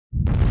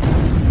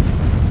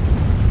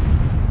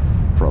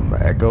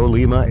Echo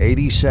Lima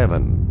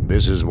 87.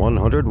 This is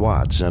 100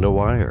 watts and a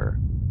wire.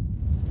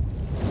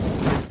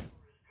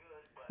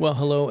 Well,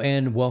 hello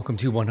and welcome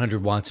to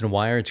 100 Watts and a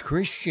Wire. It's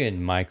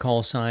Christian. My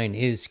call sign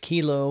is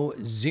Kilo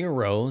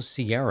Zero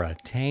Sierra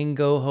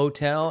Tango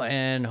Hotel,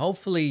 and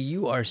hopefully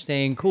you are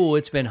staying cool.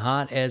 It's been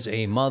hot as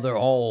a mother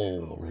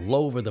all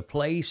over the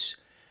place.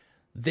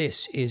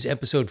 This is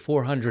episode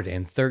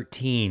 413.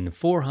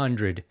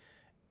 413.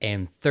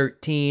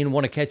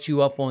 Want to catch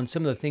you up on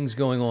some of the things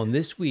going on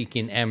this week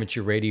in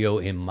amateur radio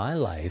in my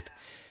life,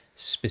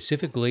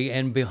 specifically,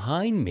 and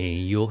behind me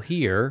you'll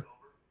hear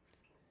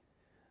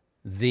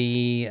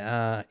the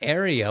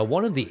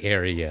one of the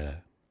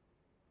area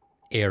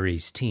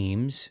ARES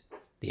teams,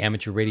 the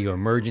Amateur Radio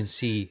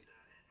Emergency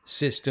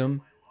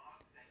System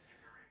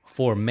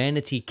for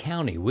Manatee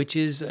County, which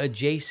is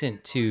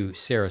adjacent to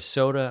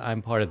Sarasota.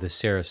 I'm part of the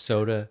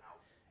Sarasota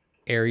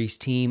ARES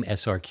team,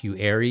 SRQ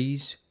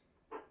ARES.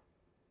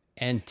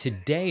 And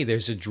today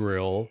there's a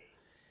drill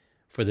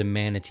for the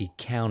Manatee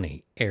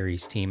County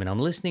ARES team. And I'm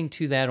listening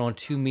to that on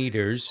 2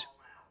 meters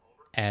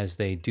as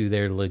they do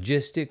their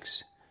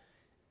logistics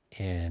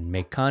and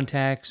make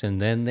contacts,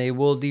 and then they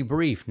will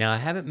debrief. Now, I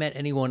haven't met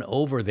anyone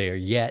over there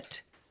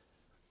yet.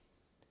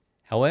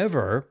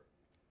 However,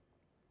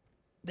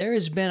 there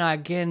has been, I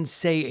can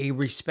say, a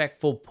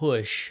respectful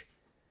push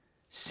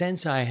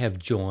since I have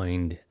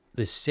joined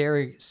the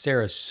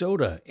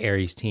Sarasota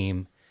ARES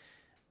team.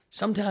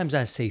 Sometimes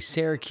I say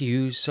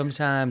Syracuse,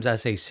 sometimes I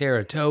say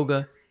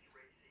Saratoga.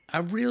 I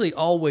really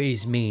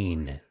always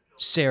mean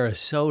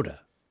Sarasota.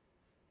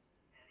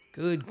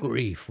 Good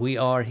grief, we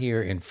are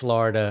here in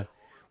Florida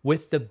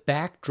with the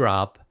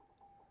backdrop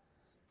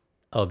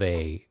of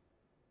a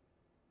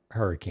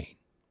hurricane.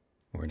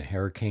 We're in a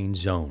hurricane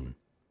zone.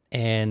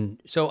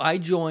 And so I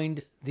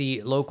joined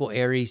the local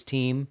ARES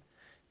team.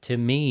 To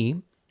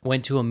me,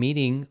 went to a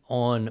meeting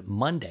on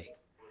Monday.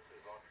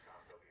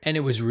 And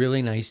it was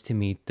really nice to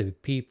meet the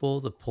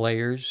people, the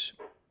players.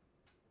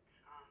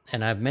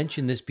 And I've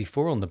mentioned this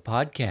before on the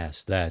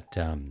podcast that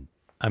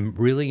I'm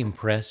really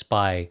impressed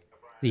by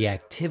the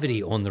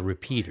activity on the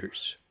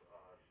repeaters.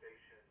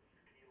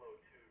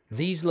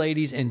 These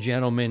ladies and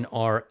gentlemen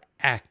are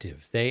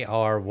active. They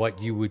are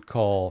what you would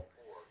call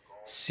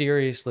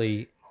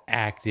seriously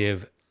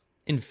active.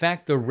 In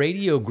fact, the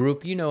radio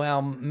group, you know how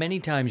many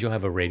times you'll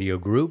have a radio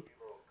group.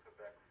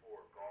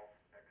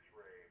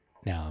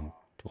 Now,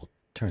 we'll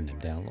turn them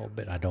down a little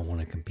bit. I don't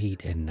want to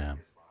compete, and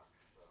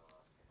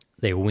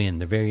they win.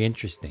 They're very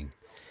interesting.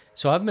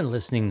 So I've been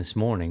listening this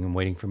morning and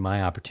waiting for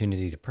my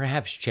opportunity to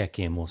perhaps check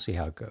in. We'll see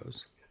how it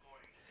goes.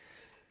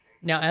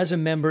 Now, as a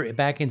member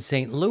back in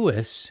St.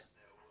 Louis,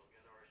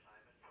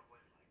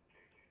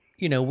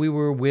 you know, we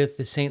were with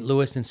the St.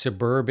 Louis and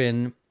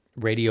Suburban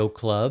Radio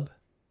Club,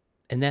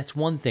 and that's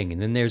one thing.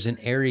 And then there's an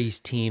ARES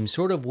team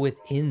sort of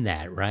within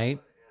that, right?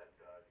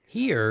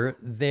 Here,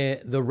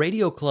 the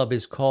radio club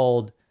is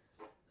called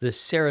the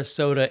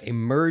Sarasota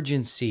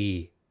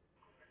Emergency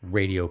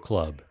Radio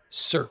Club,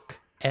 SERC,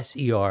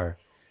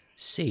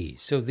 S-E-R-C.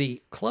 So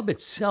the club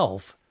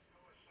itself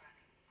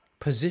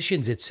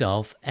positions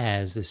itself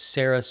as the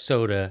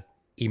Sarasota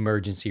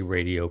Emergency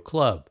Radio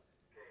Club.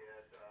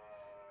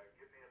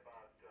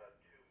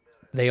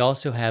 They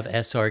also have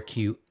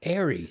SRQ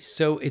ARES.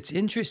 So it's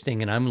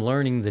interesting, and I'm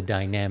learning the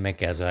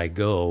dynamic as I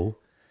go,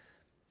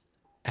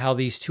 how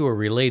these two are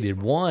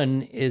related.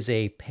 One is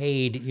a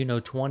paid,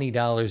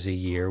 $20 a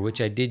year,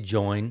 which I did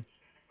join.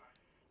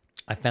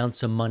 I found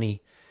some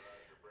money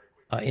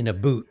in a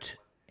boot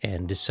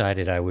and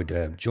decided I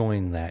would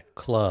join that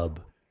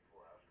club.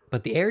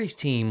 But the ARES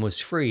team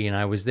was free, and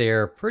I was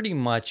there pretty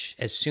much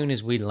as soon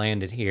as we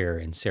landed here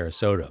in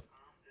Sarasota.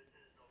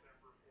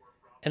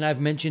 And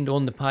I've mentioned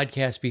on the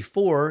podcast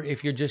before,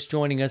 if you're just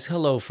joining us,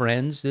 hello,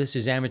 friends. This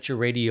is Amateur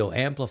Radio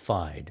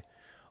Amplified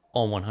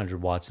on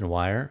 100 Watts and a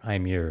Wire.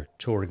 I'm your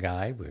tour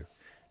guide. We're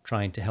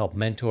trying to help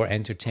mentor,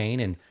 entertain,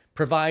 and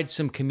provide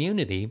some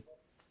community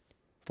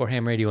for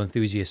ham radio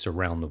enthusiasts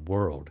around the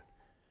world.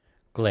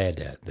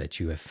 Glad that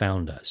you have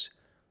found us.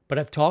 But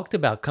I've talked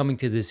about coming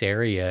to this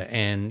area,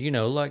 and,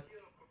 like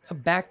a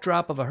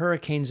backdrop of a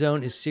hurricane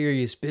zone is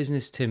serious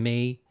business to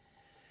me.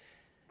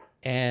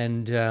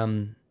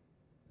 And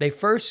they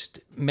first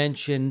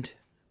mentioned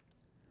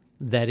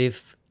that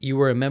if you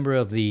were a member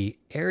of the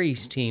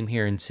ARES team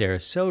here in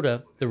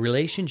Sarasota, the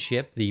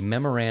relationship, the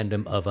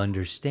memorandum of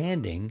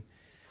understanding,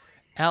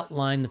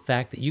 outlined the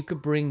fact that you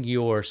could bring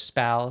your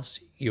spouse,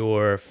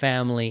 your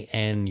family,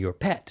 and your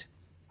pet.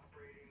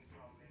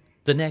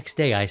 The next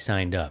day I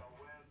signed up.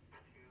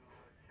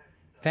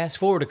 Fast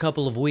forward a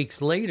couple of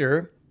weeks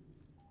later,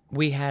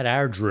 we had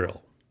our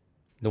drill.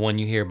 The one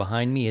you hear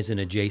behind me is an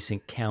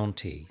adjacent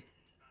county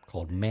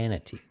called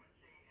Manatee.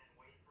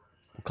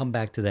 We'll come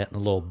back to that in a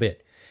little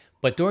bit.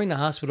 But during the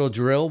hospital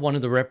drill, one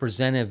of the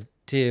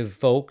representative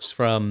folks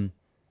from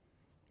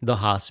the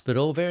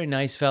hospital, very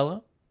nice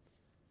fellow,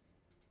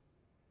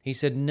 he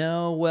said,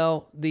 no,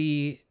 well,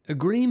 the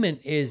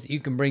agreement is you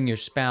can bring your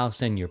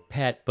spouse and your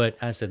pet. But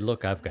I said,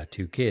 look, I've got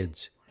 2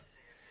 kids.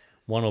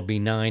 One will be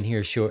 9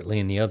 here shortly,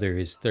 and the other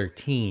is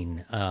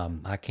 13.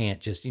 I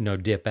can't just,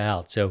 dip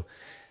out. So,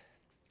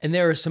 and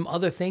there are some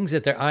other things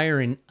that they're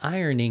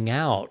ironing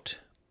out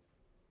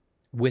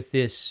with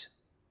this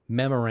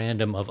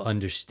memorandum of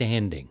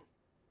understanding,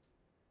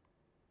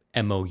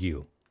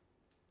 MOU.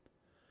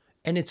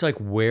 And it's like,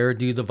 where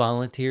do the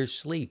volunteers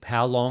sleep?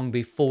 How long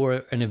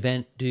before an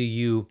event do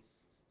you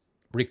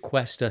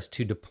request us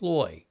to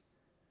deploy?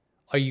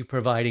 Are you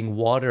providing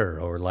water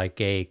or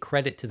like a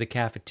credit to the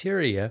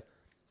cafeteria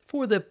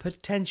for the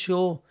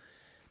potential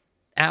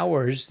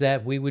hours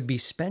that we would be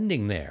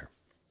spending there?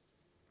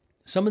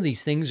 Some of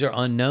these things are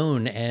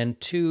unknown, and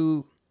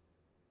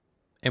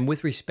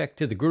with respect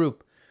to the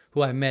group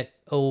who I met,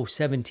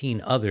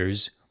 17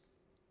 others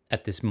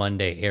at this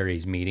Monday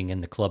ARES meeting,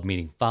 and the club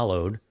meeting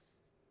followed.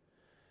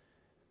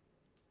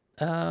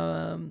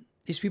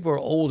 These people are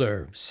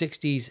older,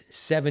 60s,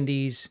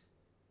 70s.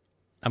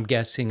 I'm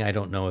guessing, I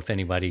don't know if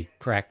anybody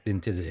cracked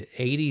into the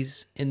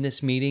 80s in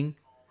this meeting.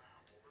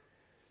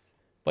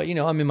 But,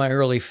 I'm in my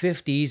early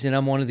 50s, and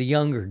I'm one of the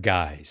younger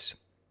guys.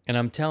 And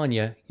I'm telling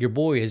you, your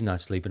boy is not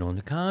sleeping on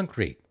the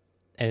concrete.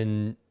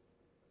 And,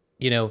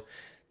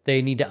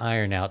 they need to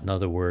iron out, in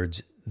other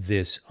words,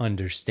 this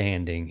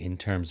understanding in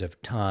terms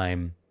of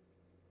time,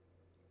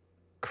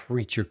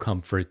 creature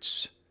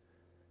comforts,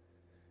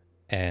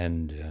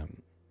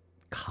 and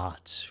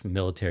cots,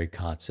 military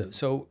cots.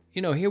 So,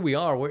 here we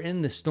are. We're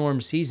in the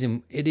storm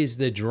season. It is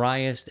the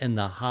driest and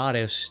the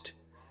hottest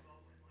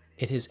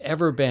it has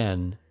ever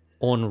been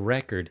on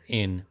record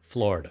in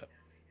Florida.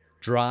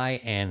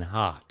 Dry and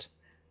hot.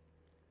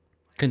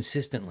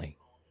 Consistently.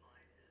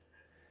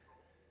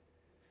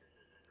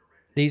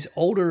 These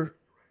older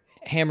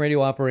ham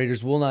radio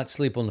operators will not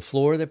sleep on the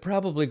floor. They're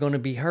probably going to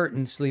be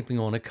hurting sleeping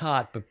on a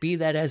cot, but be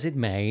that as it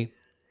may,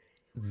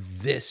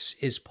 this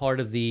is part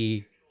of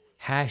the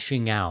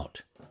hashing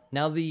out.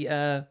 Now,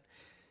 the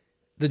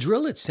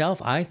drill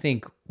itself, I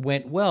think,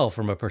 went well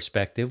from a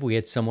perspective. We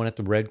had someone at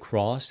the Red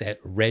Cross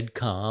at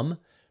Redcom,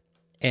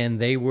 and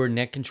they were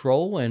net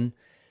control. And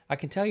I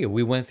can tell you,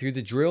 we went through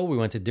the drill. We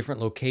went to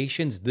different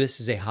locations. This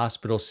is a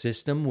hospital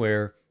system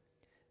where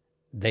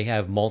they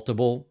have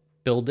multiple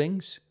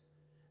buildings.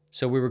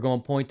 So we were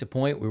going point to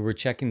point. We were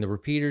checking the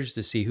repeaters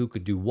to see who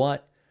could do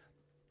what.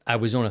 I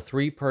was on a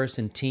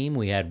 3-person team.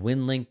 We had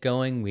WinLink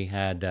going. We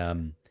had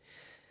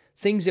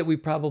things that we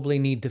probably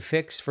need to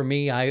fix. For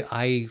me,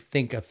 I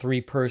think a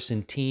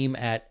 3-person team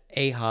at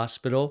a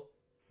hospital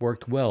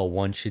worked well.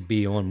 One should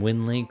be on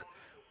WinLink,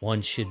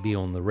 one should be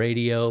on the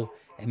radio,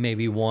 and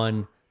maybe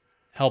one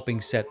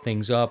helping set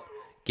things up,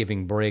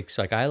 giving breaks.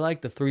 Like, I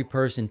like the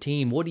 3-person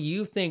team. What do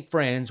you think,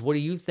 friends? What do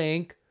you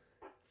think?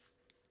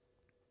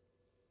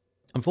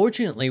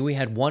 Unfortunately, we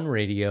had one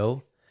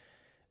radio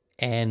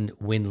and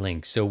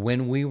WinLink. So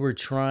when we were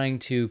trying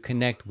to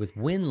connect with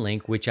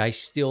WinLink, which I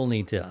still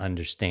need to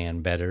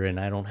understand better, and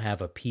I don't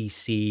have a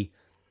PC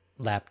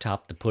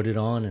laptop to put it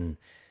on, and,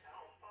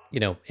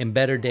 in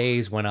better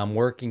days when I'm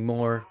working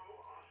more,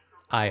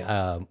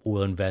 I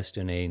will invest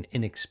in an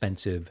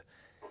inexpensive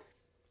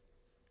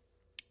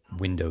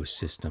Windows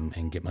system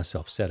and get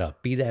myself set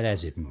up. Be that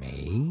as it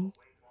may,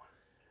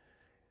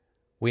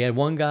 we had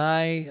one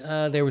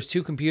guy, there was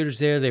 2 computers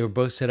there. They were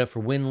both set up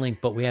for WinLink,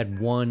 but we had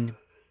one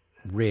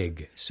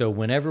rig. So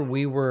whenever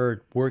we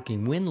were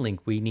working WinLink,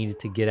 we needed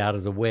to get out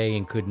of the way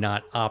and could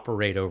not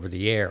operate over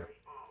the air.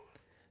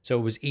 So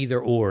it was either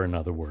or, in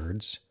other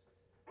words.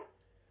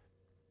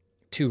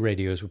 2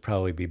 radios would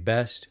probably be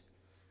best.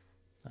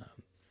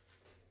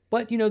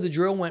 But, the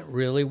drill went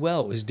really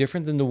well. It was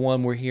different than the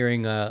one we're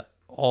hearing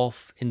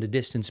off in the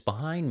distance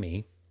behind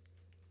me.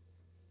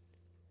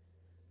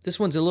 This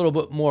one's a little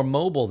bit more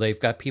mobile. They've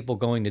got people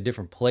going to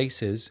different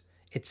places,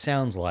 it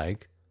sounds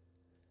like.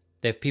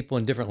 They have people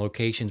in different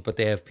locations, but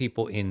they have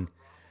people in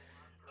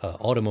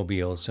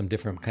automobiles, some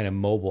different kind of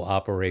mobile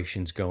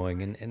operations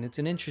going. And it's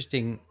an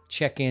interesting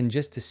check-in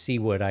just to see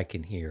what I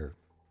can hear.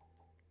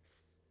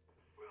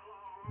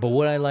 But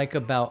what I like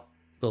about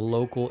the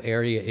local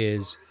area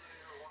is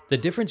the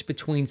difference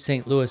between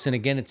St. Louis, and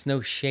again, it's no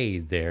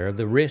shade there.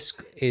 The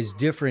risk is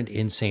different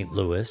in St.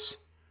 Louis.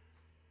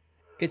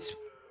 It's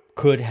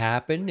could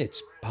happen.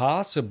 It's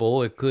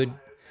possible. It could,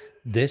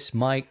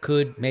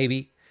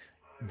 maybe,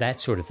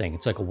 that sort of thing.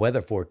 It's like a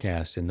weather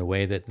forecast in the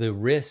way that the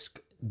risks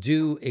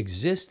do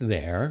exist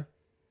there.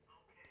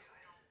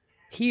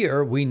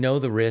 Here, we know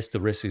the risk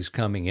is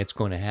coming. It's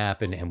going to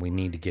happen, and we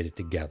need to get it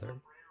together.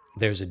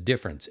 There's a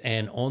difference.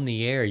 And on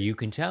the air, you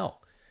can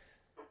tell.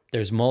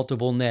 There's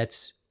multiple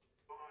nets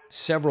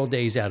several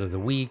days out of the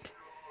week.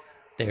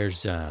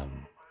 There's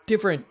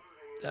different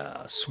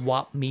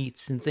swap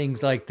meets and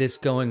things like this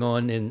going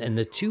on. And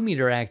the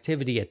 2-meter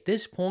activity at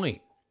this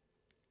point,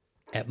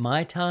 at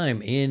my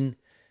time in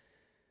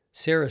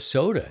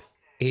Sarasota,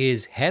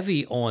 is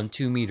heavy on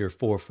 2-meter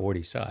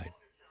 440 side.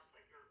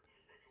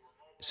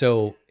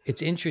 So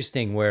it's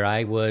interesting where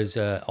I was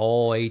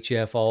all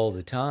HF all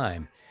the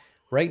time.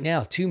 Right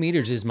now, 2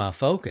 meters is my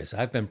focus.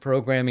 I've been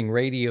programming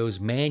radios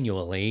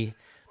manually.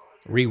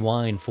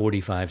 Rewind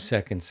 45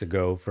 seconds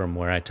ago from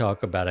where I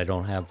talk about I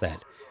don't have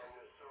that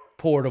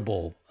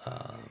portable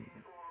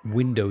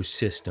Windows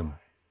system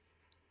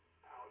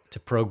to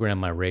program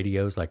my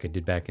radios like I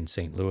did back in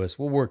St. Louis.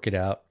 We'll work it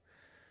out.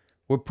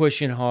 We're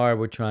pushing hard.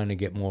 We're trying to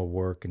get more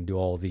work and do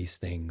all these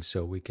things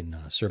so we can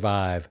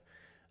survive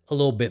a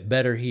little bit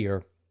better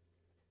here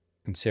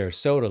in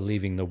Sarasota,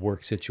 leaving the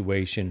work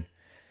situation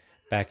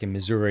back in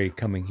Missouri,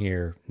 coming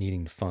here,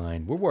 needing to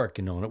find. We're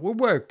working on it. We're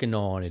working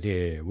on it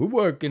here. We're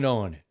working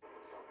on it.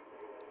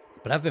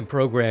 But I've been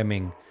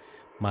programming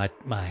my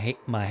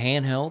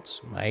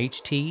handhelds, my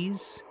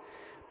HTs,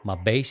 my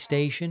base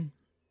station,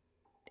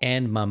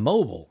 and my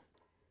mobile.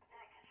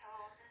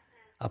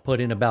 I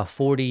put in about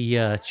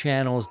 40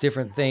 channels,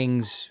 different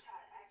things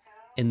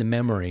in the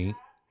memory.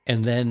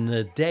 And then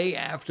the day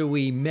after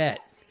we met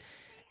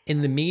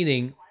in the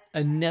meeting,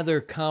 another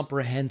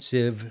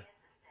comprehensive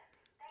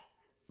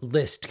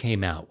list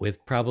came out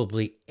with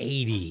probably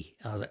 80.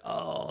 I was like,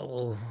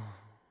 oh,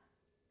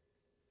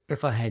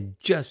 if I had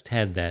just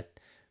had that.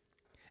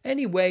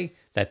 Anyway,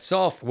 that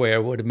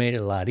software would have made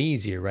it a lot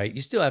easier, right?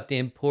 You still have to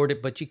import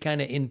it, but you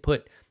kind of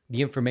input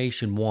the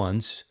information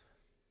once,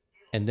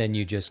 and then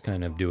you just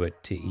kind of do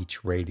it to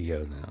each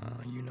radio.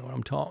 You know what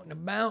I'm talking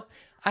about.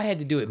 I had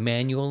to do it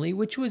manually,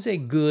 which was a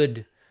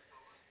good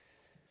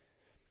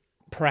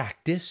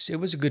practice. It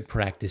was a good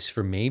practice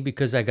for me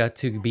because I got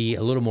to be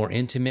a little more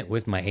intimate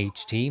with my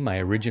HT. My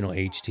original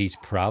HT's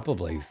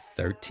probably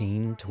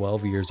 13,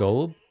 12 years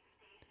old.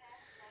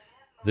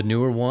 The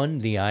newer one,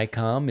 the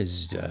ICOM,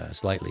 is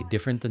slightly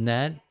different than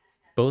that.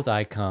 Both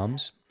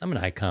ICOMs. I'm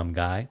an ICOM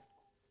guy.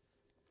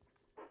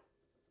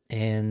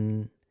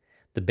 And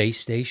the base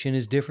station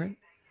is different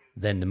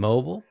than the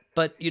mobile.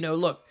 But,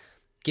 look,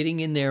 getting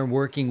in there and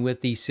working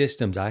with these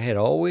systems, I had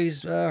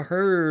always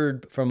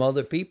heard from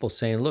other people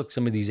saying, look,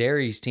 some of these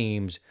ARES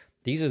teams,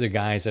 these are the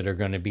guys that are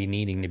going to be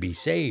needing to be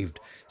saved.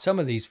 Some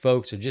of these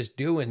folks are just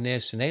doing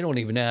this and they don't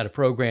even know how to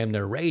program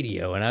their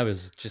radio. And I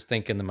was just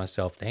thinking to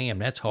myself, damn,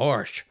 that's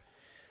harsh.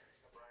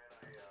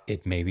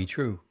 It may be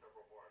true.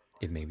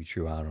 It may be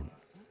true. I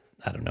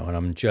don't know. And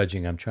I'm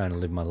judging. I'm trying to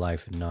live my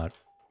life and not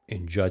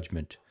in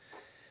judgment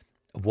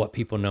of what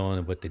people know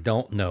and what they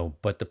don't know.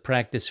 But the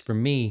practice for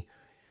me,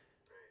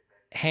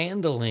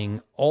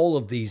 handling all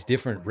of these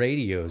different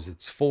radios,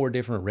 it's 4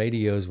 different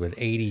radios with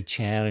 80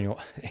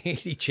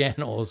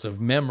 channels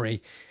of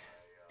memory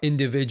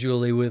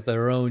individually with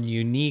their own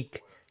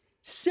unique,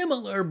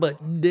 similar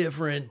but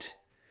different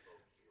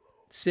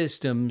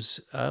systems,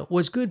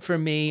 was good for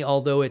me,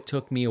 although it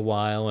took me a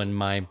while.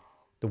 And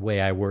the way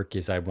I work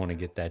is I want to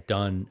get that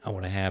done. I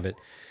want to have it.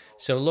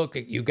 So look,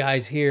 you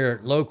guys here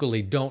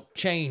locally, don't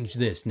change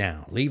this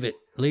now. Leave it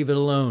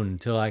alone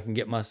until I can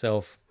get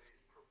myself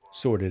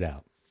sorted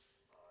out.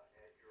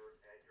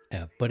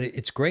 But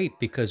it's great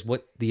because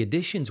what the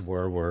additions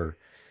were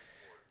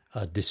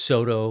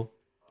DeSoto,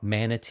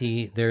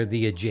 Manatee. They're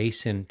the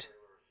adjacent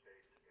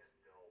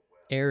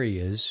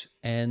areas.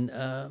 And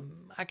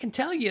I can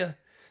tell you,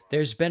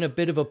 there's been a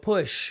bit of a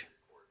push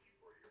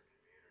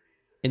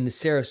in the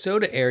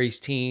Sarasota ARES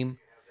team,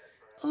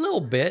 a little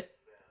bit.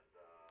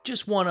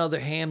 Just one other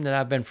ham that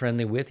I've been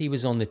friendly with. He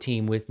was on the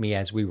team with me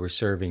as we were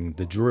serving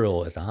the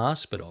drill at the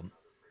hospital.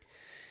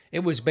 It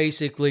was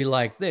basically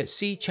like this.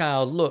 See,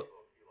 child, look,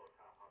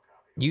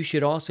 you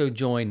should also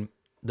join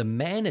the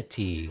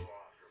Manatee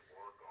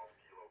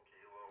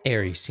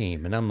ARES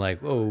team. And I'm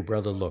like, oh,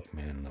 brother, look,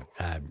 man, look,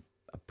 I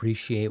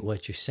appreciate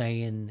what you're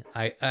saying.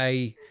 And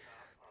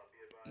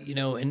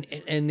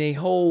the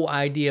whole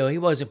idea, he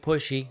wasn't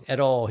pushy at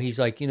all. He's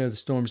like, the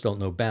storms don't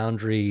know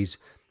boundaries.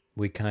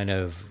 We kind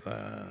of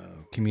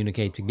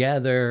communicate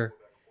together.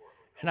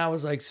 And I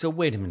was like, so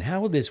wait a minute,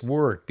 how would this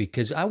work?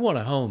 Because I want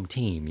a home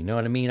team, you know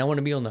what I mean? I want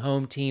to be on the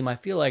home team. I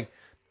feel like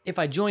if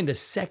I joined the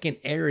second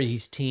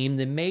ARES team,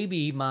 then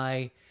maybe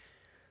my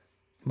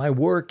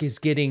work is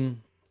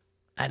getting,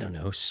 I don't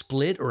know,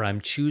 split, or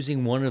I'm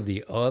choosing one or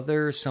the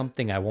other,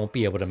 something I won't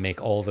be able to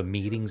make all the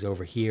meetings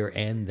over here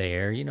and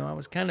there. I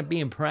was kind of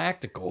being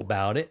practical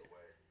about it.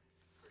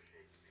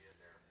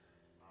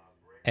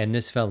 And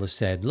this fellow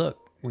said, look,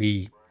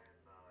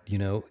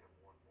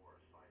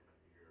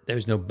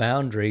 there's no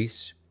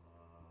boundaries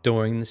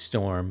during the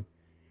storm.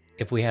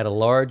 If we had a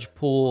large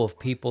pool of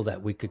people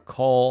that we could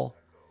call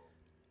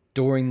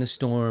during the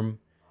storm,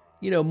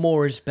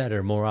 more is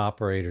better, more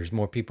operators,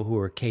 more people who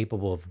are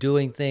capable of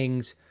doing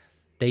things.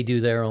 They do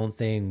their own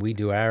thing. We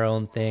do our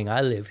own thing.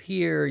 I live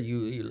here,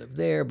 you live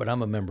there, but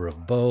I'm a member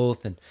of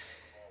both. And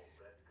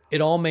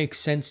it all makes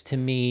sense to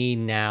me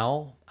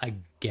now. I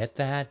get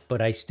that,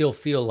 but I still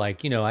feel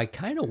like, I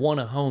kind of want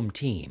a home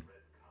team.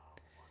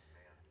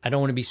 I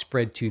don't want to be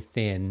spread too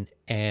thin.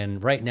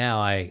 And right now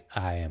I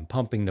am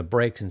pumping the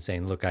brakes and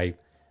saying, look,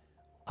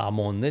 I'm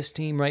on this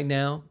team right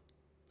now.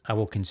 I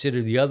will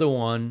consider the other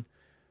one.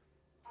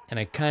 And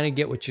I kind of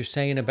get what you're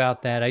saying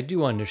about that. I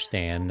do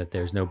understand that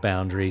there's no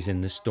boundaries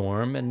in the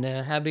storm, and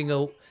having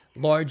a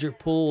larger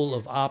pool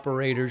of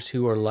operators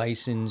who are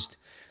licensed,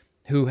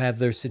 who have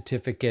their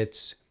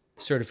certificates,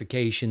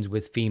 certifications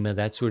with FEMA,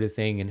 that sort of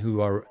thing, and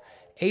who are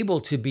able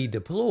to be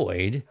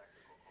deployed,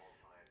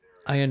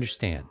 I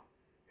understand.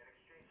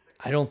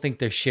 I don't think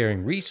they're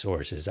sharing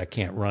resources. I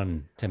can't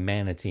run to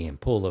Manatee and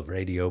pull a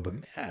radio, but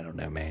I don't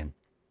know, man.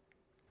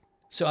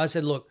 So I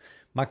said, look,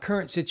 my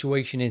current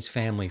situation is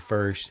family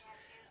first.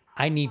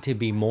 I need to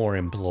be more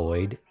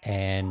employed.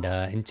 And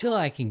until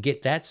I can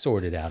get that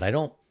sorted out, I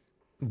don't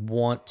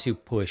want to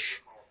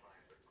push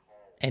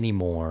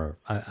anymore.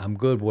 I'm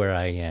good where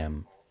I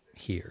am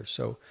here.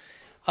 So,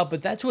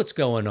 but that's what's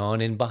going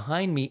on. And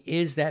behind me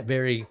is that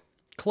very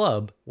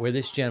club where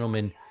this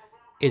gentleman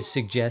is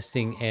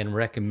suggesting and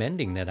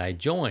recommending that I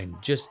join,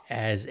 just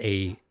as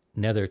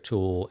another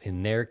tool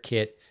in their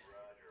kit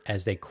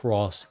as they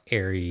cross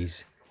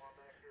ARES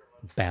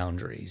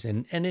boundaries.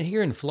 And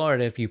here in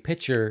Florida, if you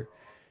picture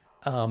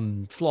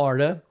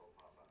Florida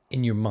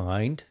in your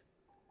mind,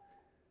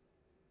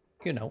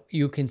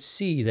 you can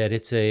see that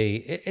it's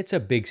a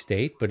big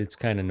state, but it's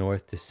kind of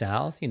north to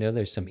south.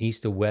 There's some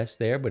east to west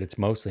there, but it's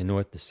mostly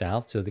north to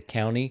south. So the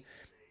county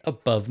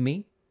above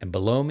me and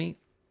below me,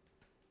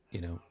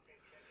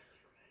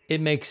 it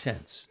makes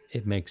sense.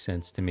 It makes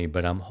sense to me,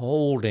 but I'm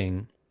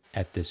holding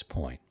at this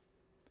point.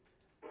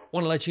 I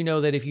want to let you know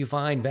that if you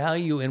find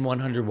value in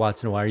 100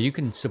 Watts in a Wire, you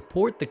can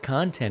support the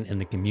content and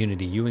the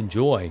community you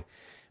enjoy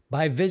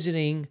by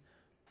visiting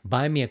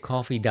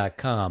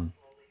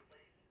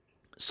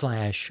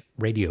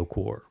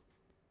buymeacoffee.com/RadioCore.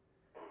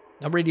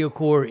 Now,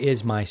 RadioCore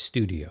is my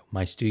studio.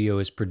 My studio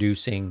is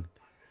producing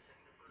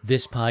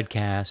this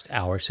podcast,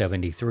 Hour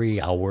 73.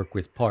 I'll work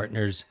with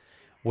partners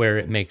where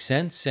it makes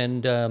sense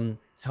and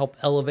help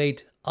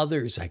elevate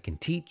others I can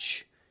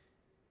teach.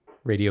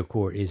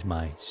 RadioCore is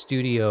my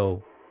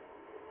studio.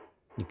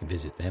 You can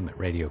visit them at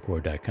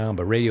radiocore.com,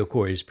 but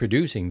RadioCore is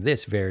producing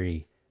this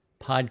very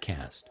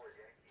podcast.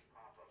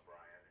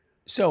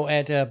 So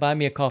at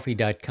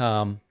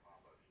buymeacoffee.com,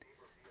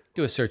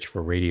 do a search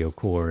for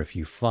RadioCore if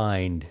you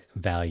find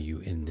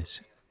value in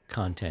this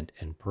content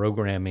and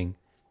programming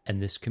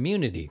and this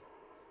community.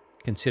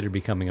 Consider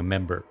becoming a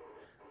member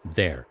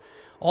there.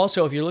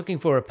 Also, if you're looking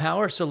for a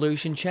power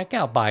solution, check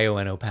out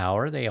Bioenno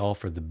Power. They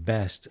offer the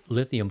best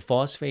lithium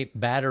phosphate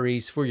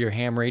batteries for your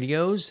ham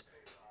radios.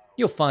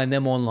 You'll find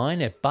them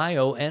online at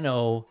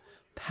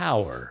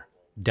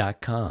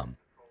bioennopower.com.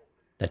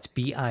 That's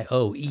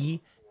BIOENNO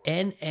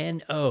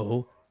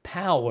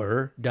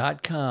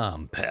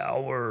power.com.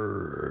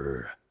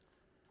 Power.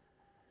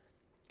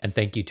 And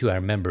thank you to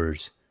our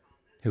members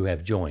who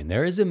have joined.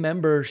 There is a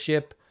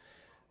membership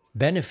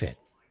benefit.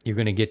 You're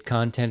going to get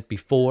content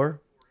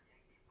before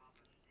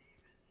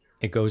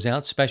it goes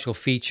out, special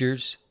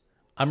features.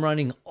 I'm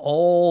running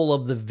all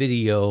of the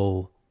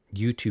video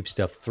YouTube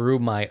stuff through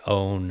my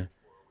own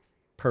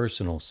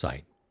personal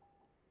site.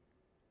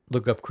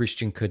 Look up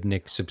Christian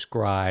Kudnick,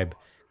 subscribe,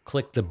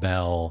 click the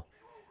bell.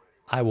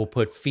 I will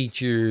put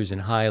features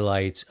and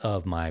highlights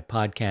of my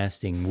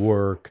podcasting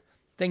work,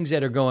 things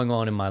that are going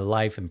on in my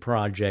life and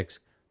projects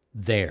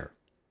there.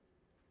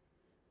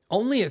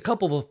 Only a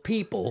couple of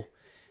people.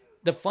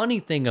 The funny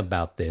thing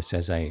about this,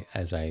 as I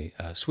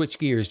switch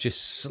gears just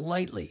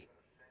slightly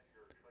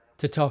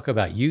to talk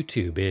about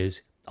YouTube,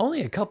 is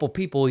only a couple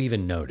people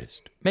even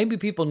noticed. Maybe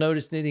people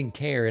noticed, they didn't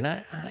care, and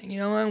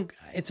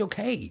it's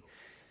okay.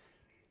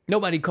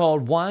 Nobody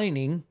called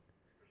whining.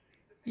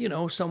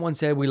 Someone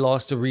said we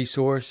lost a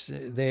resource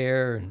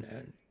there,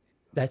 and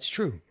that's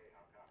true.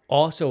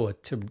 Also, a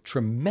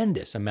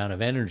tremendous amount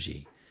of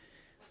energy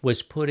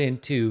was put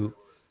into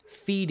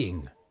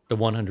feeding the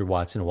 100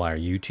 Watts in a Wire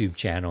YouTube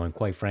channel, and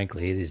quite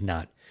frankly, it is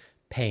not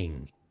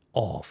paying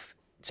off.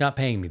 It's not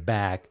paying me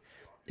back.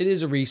 It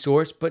is a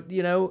resource, but,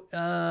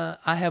 I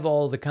have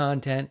all the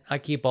content. I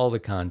keep all the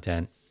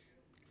content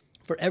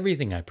for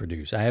everything I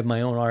produce. I have my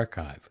own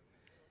archive.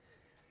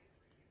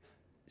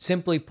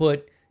 Simply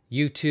put,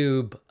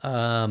 YouTube,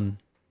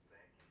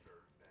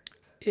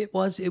 it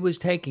was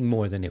taking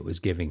more than it was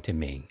giving to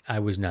me. I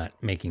was not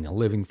making a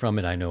living from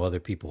it. I know other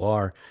people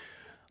are.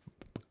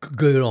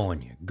 Good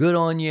on you. Good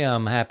on you.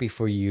 I'm happy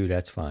for you.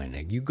 That's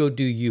fine. You go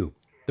do you.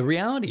 The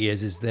reality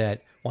is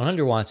that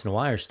 100 Watts in a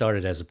Wire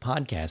started as a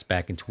podcast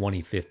back in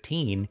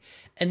 2015,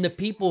 and the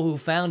people who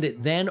found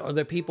it then are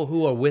the people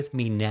who are with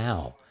me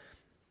now.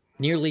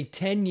 Nearly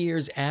 10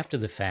 years after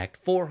the fact,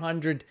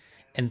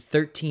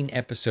 413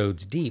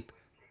 episodes deep,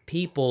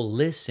 people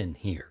listen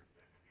here.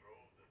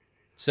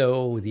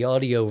 So the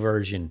audio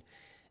version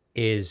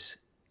is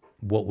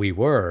what we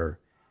were.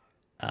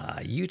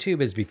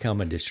 YouTube has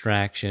become a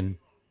distraction.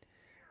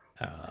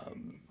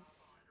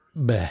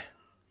 But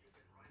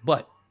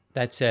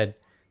that said,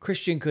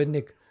 Christian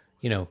Kudnick,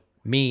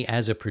 me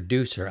as a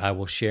producer, I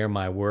will share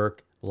my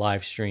work,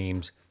 live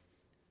streams,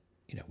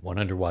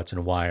 100 Watts in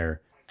a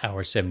Wire,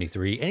 Hour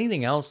 73,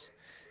 anything else,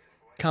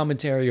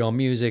 commentary on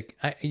music.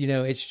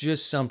 It's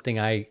just something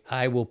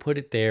I will put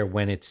it there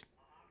when it's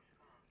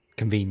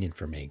convenient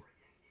for me.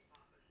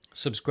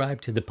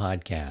 Subscribe to the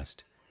podcast.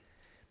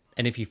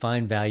 And if you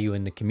find value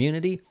in the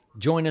community,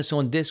 join us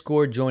on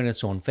Discord, join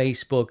us on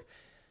Facebook,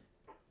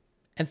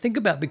 and think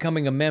about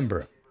becoming a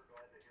member.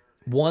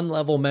 One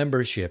level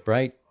membership,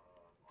 right?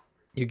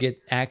 You get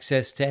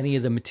access to any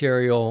of the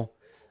material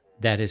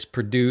that is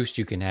produced.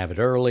 You can have it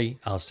early.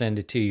 I'll send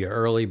it to you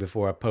early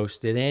before I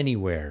post it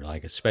anywhere,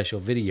 like a special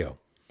video,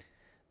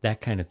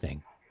 that kind of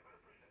thing.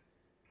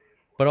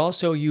 But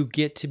also you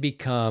get to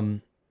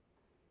become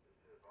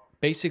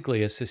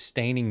basically a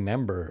sustaining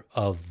member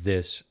of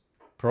this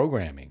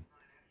programming.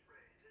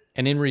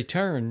 And in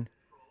return,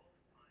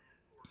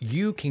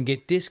 you can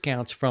get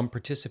discounts from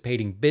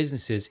participating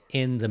businesses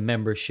in the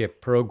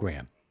membership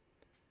program.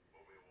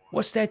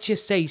 What's that you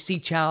say, sea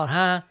child,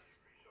 huh?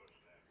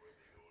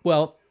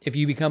 Well, if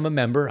you become a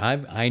member,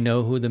 I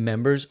know who the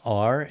members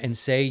are, and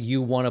say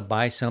you want to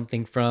buy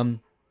something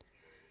from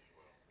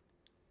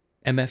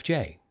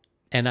MFJ,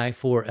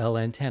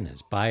 Ni4L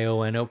antennas,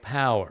 Bioenno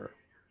Power,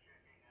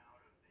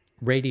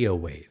 radio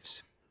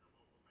waves.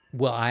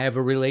 Well, I have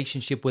a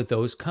relationship with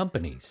those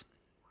companies.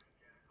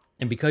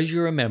 And because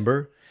you're a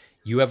member,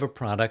 you have a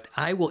product,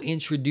 I will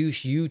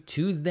introduce you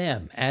to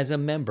them as a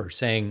member,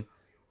 saying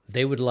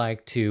they would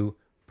like to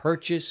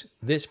purchase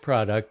this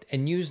product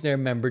and use their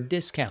member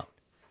discount.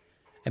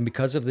 And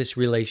because of this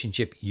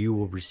relationship, you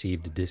will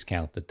receive the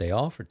discount that they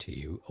offer to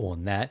you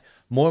on that.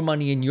 More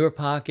money in your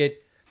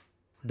pocket,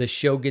 the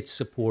show gets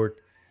support,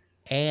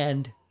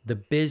 and the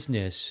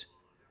business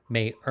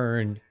may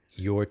earn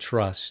your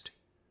trust.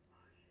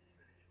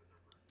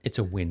 It's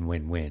a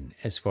win-win-win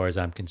as far as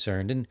I'm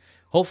concerned. And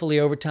hopefully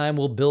over time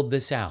we'll build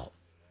this out,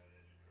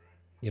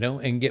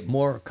 and get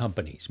more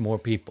companies, more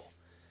people.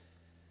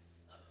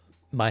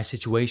 My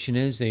situation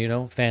is,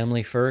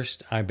 family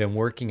first. I've been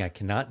working. I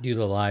cannot do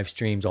the live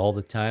streams all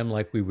the time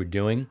like we were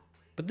doing.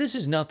 But this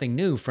is nothing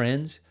new,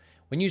 friends.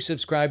 When you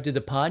subscribe to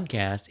the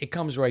podcast, it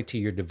comes right to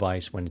your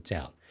device when it's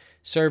out.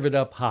 Serve it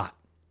up hot.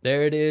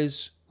 There it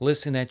is.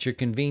 Listen at your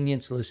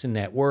convenience. Listen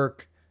at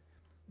work.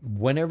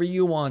 Whenever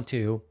you want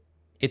to,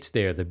 it's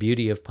there. The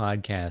beauty of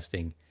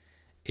podcasting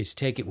is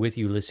take it with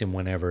you. Listen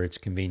whenever it's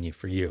convenient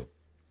for you.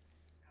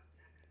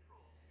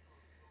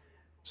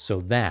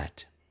 So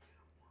that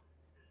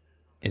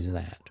is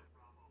that.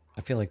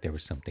 I feel like there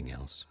was something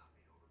else.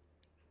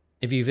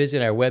 If you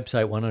visit our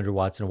website,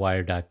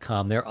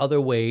 100wattsandawire.com, there are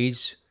other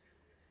ways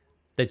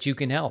that you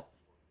can help.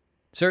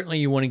 Certainly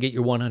you want to get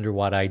your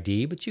 100-watt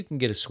ID, but you can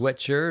get a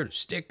sweatshirt, a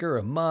sticker,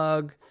 a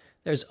mug.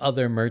 There's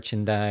other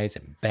merchandise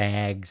and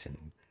bags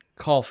and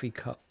coffee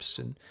cups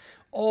and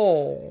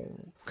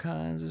all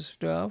kinds of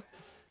stuff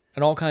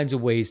and all kinds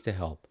of ways to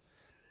help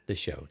the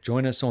show.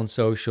 Join us on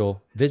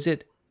social.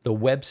 Visit the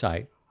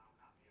website.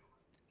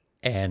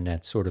 And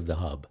that's sort of the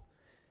hub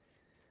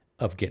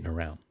of getting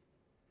around.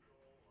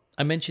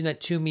 I mentioned that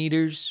 2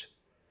 meters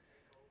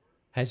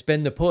has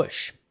been the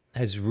push,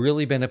 has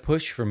really been a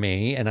push for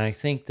me. And I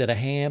think that a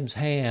ham's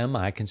ham,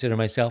 I consider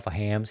myself a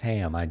ham's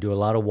ham. I do a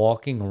lot of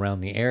walking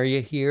around the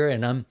area here,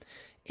 and I'm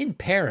in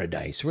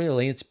paradise,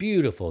 really. It's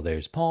beautiful.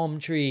 There's palm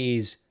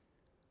trees.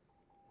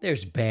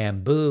 There's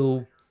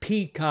bamboo.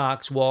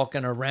 Peacocks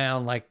walking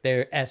around like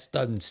their S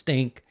doesn't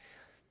stink.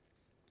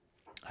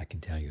 I can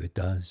tell you it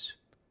does.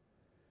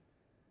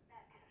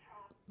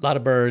 A lot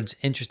of birds,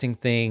 interesting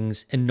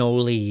things,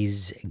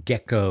 anoles,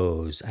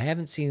 geckos. I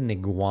haven't seen an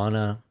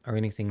iguana or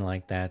anything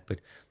like that, but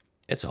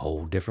it's a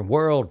whole different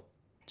world.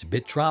 It's a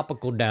bit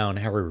tropical down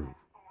here.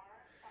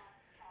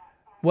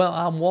 Well,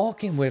 I'm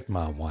walking with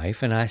my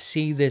wife, and I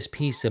see this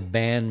piece of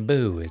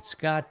bamboo. It's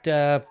got,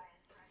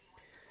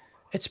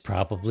 it's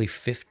probably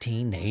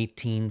 15 to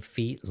 18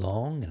 feet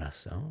long. And I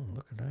said, oh,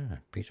 look at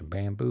that piece of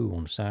bamboo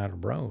on the side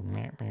of the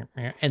road.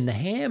 And the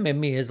ham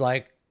in me is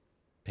like,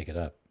 pick it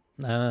up.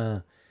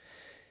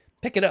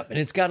 Pick it up, and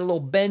it's got a little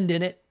bend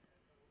in it,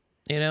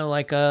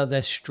 like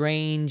the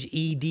strange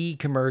ED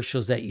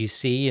commercials that you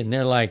see, and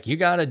they're like, you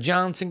got a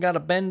Johnson, got a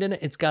bend in it?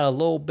 It's got a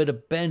little bit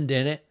of bend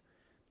in it,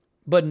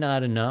 but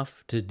not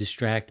enough to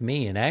distract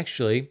me. And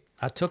actually,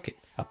 I took it.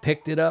 I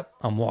picked it up.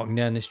 I'm walking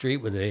down the street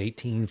with an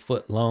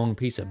 18-foot long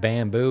piece of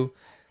bamboo.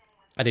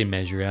 I didn't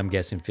measure it. I'm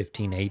guessing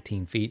 15 to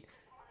 18 feet.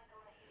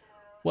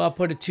 Well, I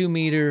put a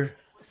 2-meter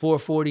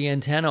 440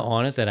 antenna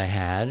on it that I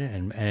had,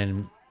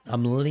 and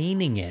I'm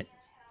leaning it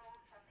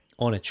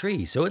on a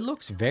tree. So it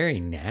looks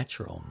very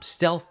natural,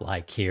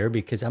 stealth-like here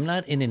because I'm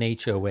not in an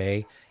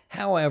HOA.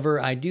 However,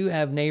 I do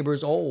have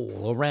neighbors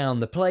all around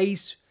the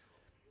place,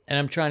 and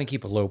I'm trying to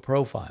keep a low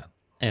profile.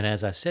 And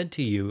as I said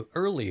to you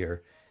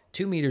earlier,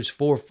 2 meters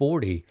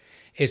 440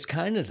 is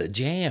kind of the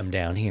jam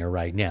down here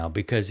right now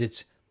because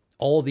it's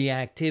all the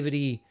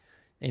activity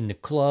in the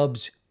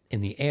clubs,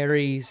 in the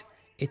ARES.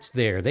 It's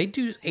there. They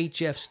do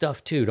HF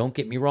stuff too. Don't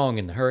get me wrong.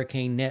 In the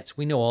hurricane nets,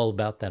 we know all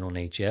about that on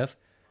HF.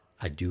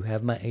 I do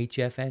have my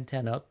HF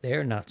antenna up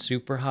there, not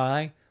super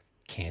high.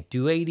 Can't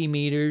do 80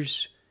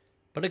 meters,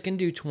 but I can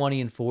do 20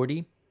 and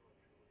 40.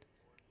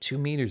 2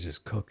 meters is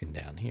cooking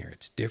down here.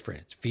 It's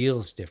different. It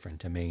feels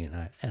different to me,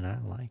 and I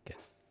like it.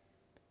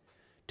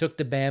 Took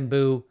the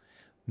bamboo,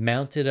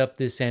 mounted up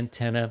this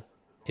antenna.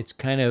 It's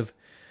kind of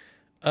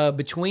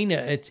between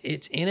it's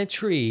in a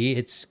tree.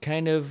 It's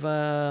kind of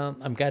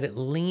I've got it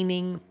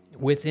leaning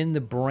within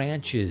the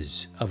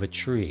branches of a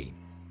tree.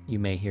 You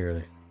may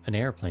hear an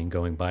airplane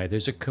going by.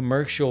 There's a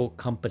commercial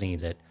company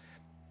that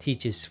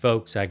teaches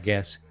folks, I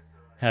guess,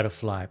 how to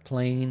fly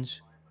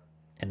planes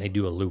And they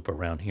do a loop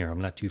around here.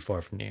 I'm not too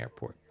far from the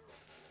airport.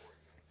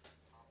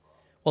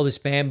 Well, this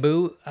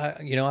bamboo,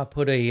 I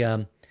put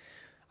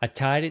I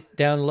tied it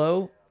down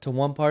low to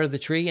one part of the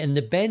tree, and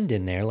the bend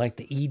in there, like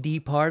the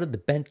ED part of the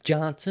bent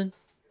Johnson,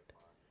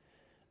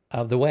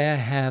 the way I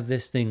have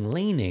this thing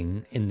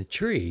leaning in the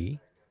tree,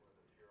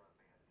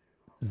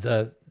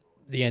 the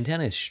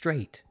antenna is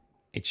straight.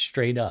 It's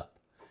straight up.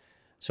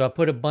 So I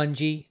put a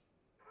bungee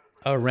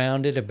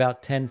around it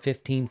about 10,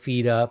 15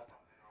 feet up.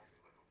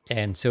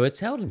 And so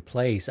it's held in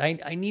place.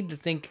 I need to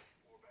think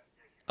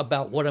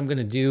about what I'm going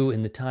to do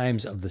in the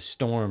times of the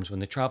storms, when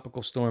the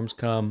tropical storms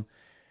come.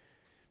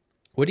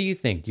 What do you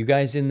think? You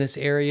guys in this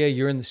area,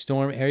 you're in the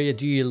storm area,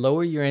 do you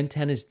lower your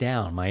antennas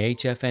down? My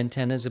HF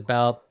antenna is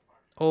about,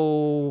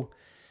 I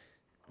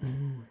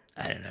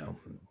don't know,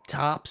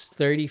 tops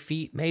 30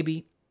 feet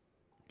maybe.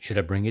 Should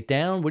I bring it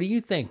down? What do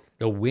you think?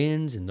 The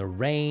winds and the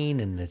rain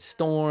and the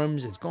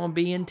storms, it's going to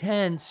be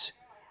intense.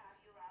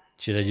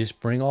 Should I just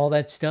bring all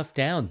that stuff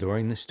down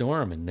during the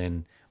storm, and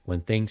then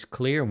when things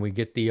clear and we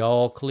get the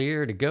all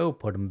clear to go,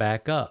 put them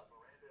back up?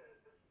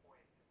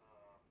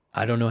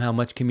 I don't know how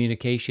much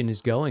communication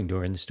is going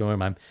during the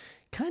storm. I'm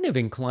kind of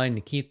inclined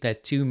to keep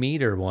that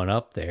 2-meter one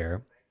up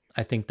there.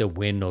 I think the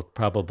wind will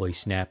probably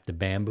snap the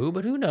bamboo,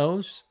 but who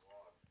knows?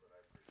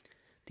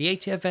 The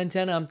HF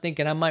antenna, I'm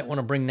thinking I might want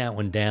to bring that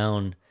one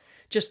down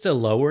just to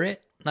lower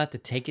it, not to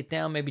take it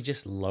down, maybe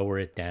just lower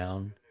it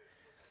down,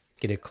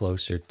 get it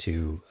closer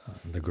to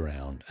the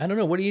ground. I don't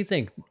know. What do you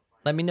think?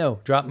 Let me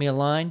know. Drop me a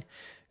line.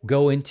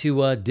 Go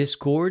into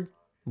Discord.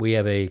 We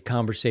have a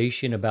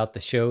conversation about the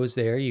shows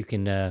there. You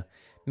can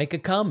make a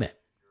comment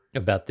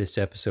about this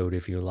episode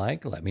if you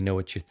like. Let me know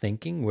what you're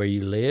thinking, where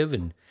you live,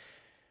 and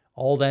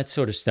all that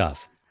sort of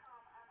stuff.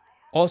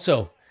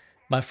 Also,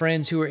 my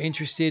friends who are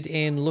interested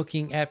in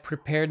looking at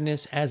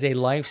preparedness as a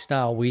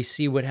lifestyle, we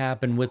see what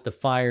happened with the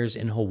fires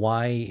in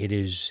Hawaii. It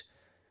is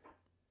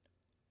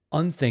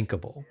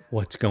unthinkable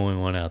what's going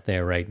on out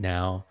there right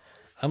now.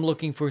 I'm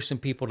looking for some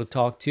people to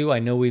talk to. I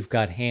know we've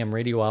got ham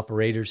radio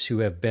operators who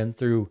have been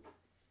through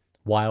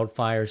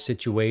wildfire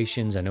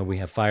situations. I know we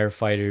have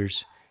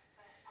firefighters.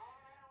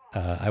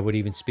 I would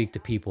even speak to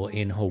people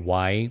in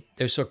Hawaii.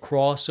 There's a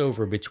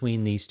crossover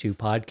between these two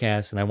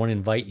podcasts, and I want to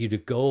invite you to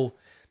go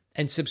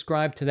and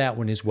subscribe to that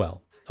one as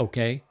well,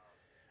 okay?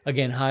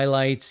 Again,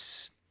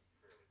 highlights,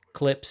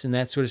 clips, and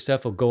that sort of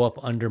stuff will go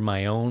up under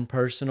my own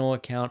personal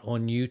account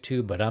on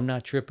YouTube, but I'm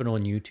not tripping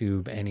on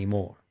YouTube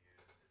anymore.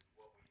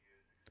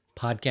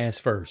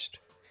 Podcast first.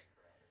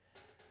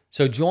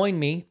 So join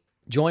me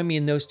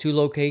in those two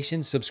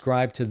locations.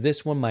 Subscribe to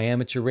this one, my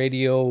amateur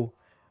radio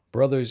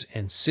brothers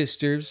and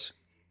sisters.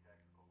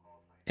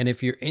 And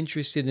if you're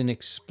interested in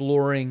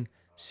exploring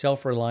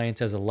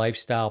self-reliance as a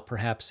lifestyle,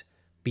 perhaps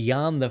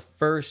beyond the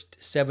first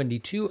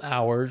 72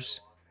 hours,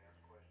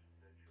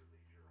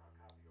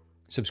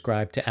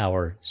 subscribe to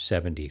Hour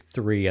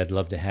 73. I'd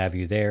love to have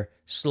you there.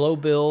 Slow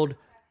build.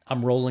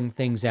 I'm rolling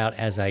things out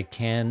as I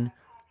can.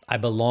 I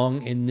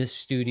belong in this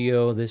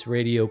studio. This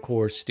Radio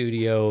Core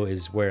studio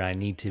is where I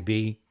need to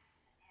be.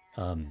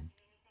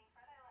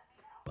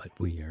 But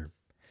we are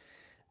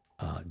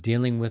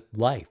dealing with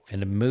life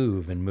and a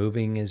move, and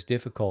moving is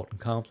difficult and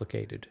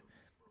complicated.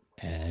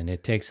 And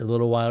it takes a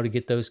little while to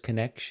get those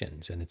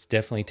connections, and it's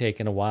definitely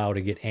taken a while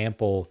to get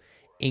ample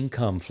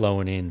income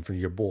flowing in for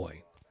your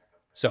boy.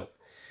 So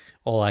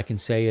all I can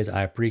say is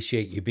I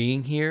appreciate you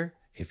being here.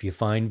 If you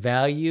find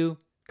value,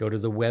 go to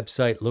the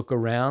website, look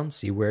around,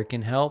 see where it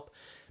can help.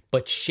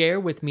 But share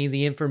with me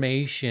the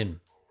information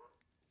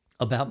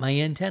about my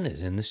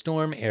antennas in the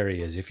storm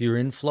areas. If you're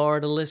in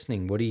Florida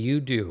listening, what do you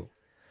do?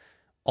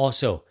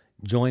 Also,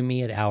 join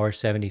me at Hour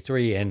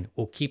 73, and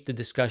we'll keep the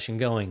discussion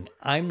going.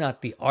 I'm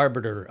not the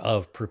arbiter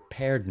of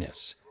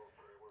preparedness.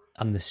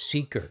 I'm the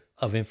seeker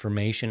of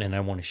information, and I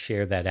want to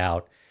share that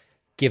out.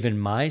 Given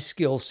my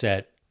skill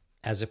set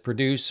as a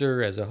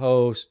producer, as a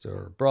host,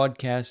 or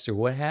broadcaster,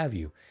 what have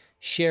you,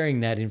 sharing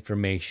that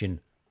information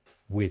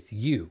with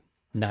you,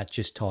 not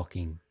just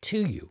talking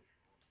to you.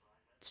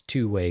 It's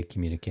two-way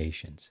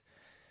communications.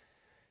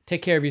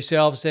 Take care of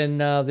yourselves in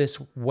this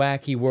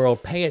wacky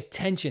world. Pay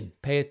attention.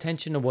 Pay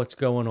attention to what's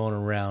going on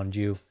around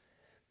you.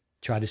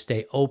 Try to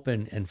stay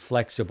open and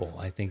flexible.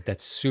 I think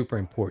that's super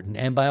important.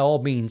 And by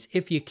all means,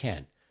 if you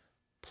can,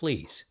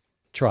 please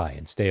try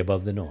and stay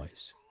above the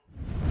noise.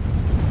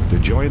 To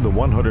join the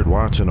 100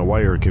 Watts in a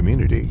Wire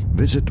community,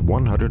 visit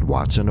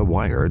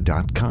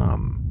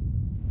 100wattsinawire.com.